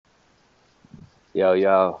Yo,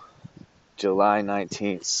 yo, July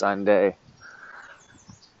 19th, Sunday,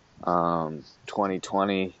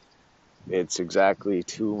 2020. It's exactly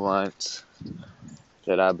 2 months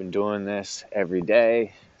that I've been doing this every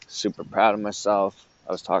day. Super proud of myself.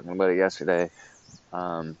 I was talking about it yesterday.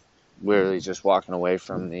 Um, Literally just walking away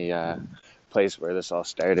from the place where this all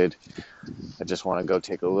started. I just want to go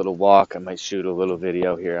take a little walk. I might shoot a little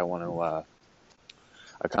video here.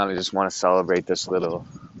 I kind of just want to celebrate this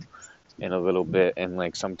in a little bit in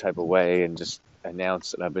like some type of way and just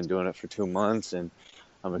announce that I've been doing it for 2 months and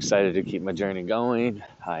I'm excited to keep my journey going.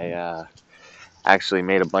 I actually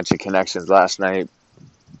made a bunch of connections last night.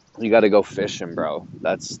 You got to go fishing, bro.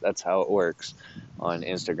 That's how it works on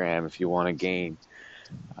Instagram. If you want to gain,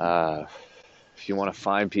 uh, if you want to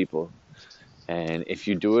find people, and if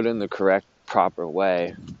you do it in the correct, proper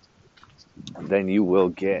way, then you will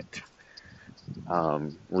get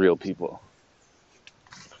real people.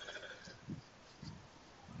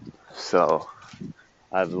 So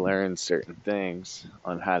I've learned certain things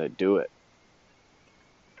on how to do it,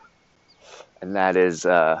 and that is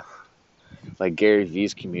like Gary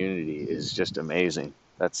Vee's community is just amazing.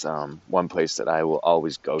 That's one place that I will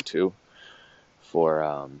always go to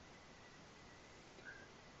for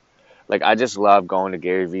like I just love going to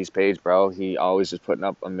Gary Vee's page, bro. He always is putting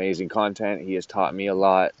up amazing content. He has taught me a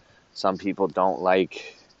lot. Some people don't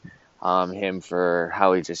like him for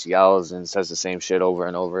how he just yells and says the same shit over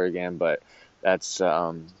and over again, but that's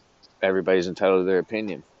everybody's entitled to their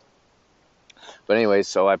opinion. But anyway,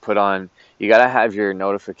 so I put on. You gotta have your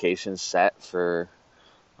notifications set for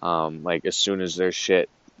like as soon as their shit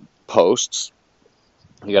posts,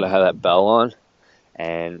 you gotta have that bell on.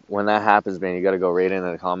 And when that happens, man, you gotta go right into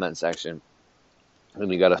the comment section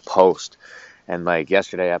and you gotta post. And like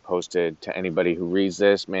yesterday, I posted to anybody who reads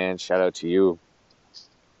this, man. Shout out to you.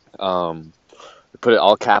 Put it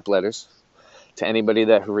all cap letters to anybody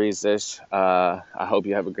that who reads this. I hope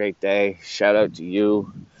you have a great day. Shout out to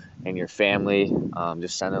you and your family.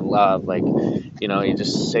 Just sending love. Like, you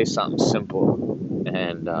just say something simple,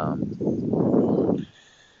 and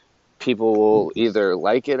people will either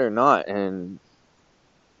like it or not. And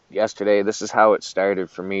yesterday, this is how it started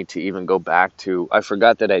for me to even go back to. I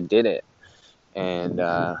forgot that I did it, and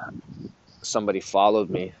somebody followed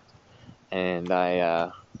me, and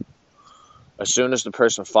as soon as the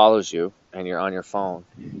person follows you and you're on your phone,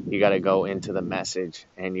 you got to go into the message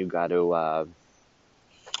and you got to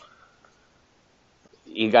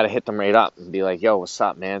hit them right up and be like, "Yo, what's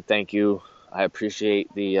up, man? Thank you. I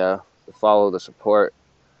appreciate the follow, the support."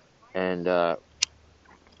 And and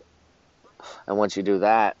once you do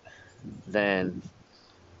that, then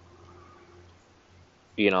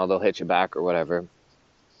they'll hit you back or whatever,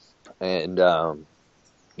 and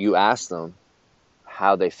you ask them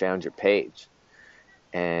how they found your page,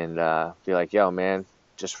 and be like, "Yo, man,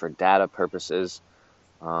 just for data purposes,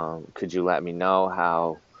 could you let me know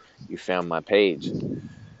how you found my page?"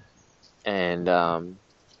 And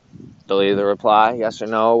they'll either reply yes or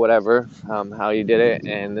no, whatever, how you did it.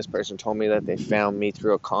 And this person told me that they found me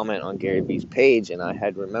through a comment on Gary Vee's page, and I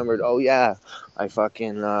had remembered, oh yeah, I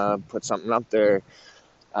fucking put something up there.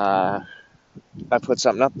 I put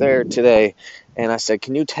something up there today, and I said,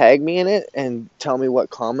 can you tag me in it and tell me what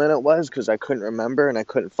comment it was? Because I couldn't remember and I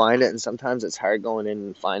couldn't find it, and sometimes it's hard going in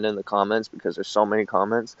and finding the comments because there's so many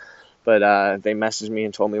comments. But they messaged me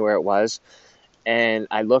and told me where it was, and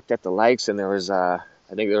I looked at the likes, and there was I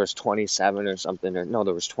think there was 27 or something, or no,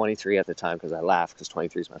 there was 23 at the time because I laughed because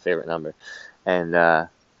 23 is my favorite number, and I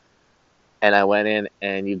went in,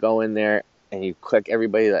 and you go in there and you click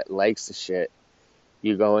everybody that likes the shit.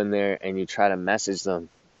 You go in there and you try to message them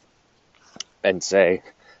and say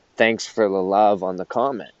thanks for the love on the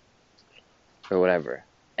comment or whatever,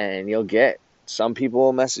 and you'll get some people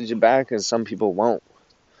will message you back and some people won't.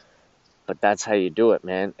 But that's how you do it,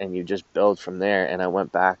 man, and you just build from there. And I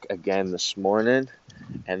went back again this morning,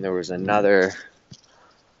 and there was another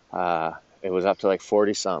it was up to like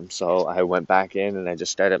 40 something. So I went back in and I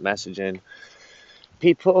just started messaging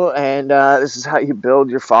people, and this is how you build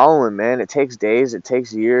your following, man. It takes days, it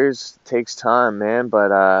takes years, it takes time, man.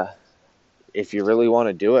 But if you really want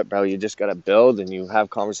to do it, bro, you just gotta build, and you have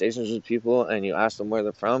conversations with people, and you ask them where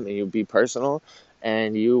they're from, and you be personal,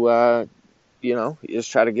 and you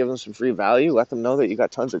just try to give them some free value, let them know that you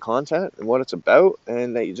got tons of content and what it's about,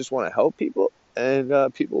 and that you just want to help people,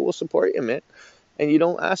 and people will support you, man. And you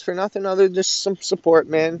don't ask for nothing other than just some support,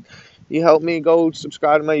 man. You help me, go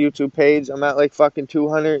subscribe to my YouTube page. I'm at like fucking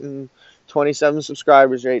 227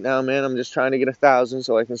 subscribers right now, man. I'm just trying to get 1,000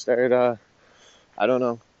 so I can start, I don't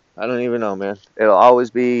know, I don't even know, man. It'll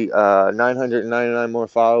always be 999 more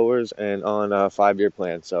followers and on a 5-year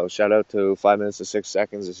plan. So shout out to 5 minutes to 6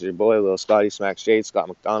 seconds. This is your boy, Little Scotty Smacks Jade, Scott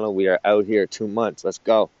McDonald. We are out here 2 months. Let's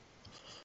go.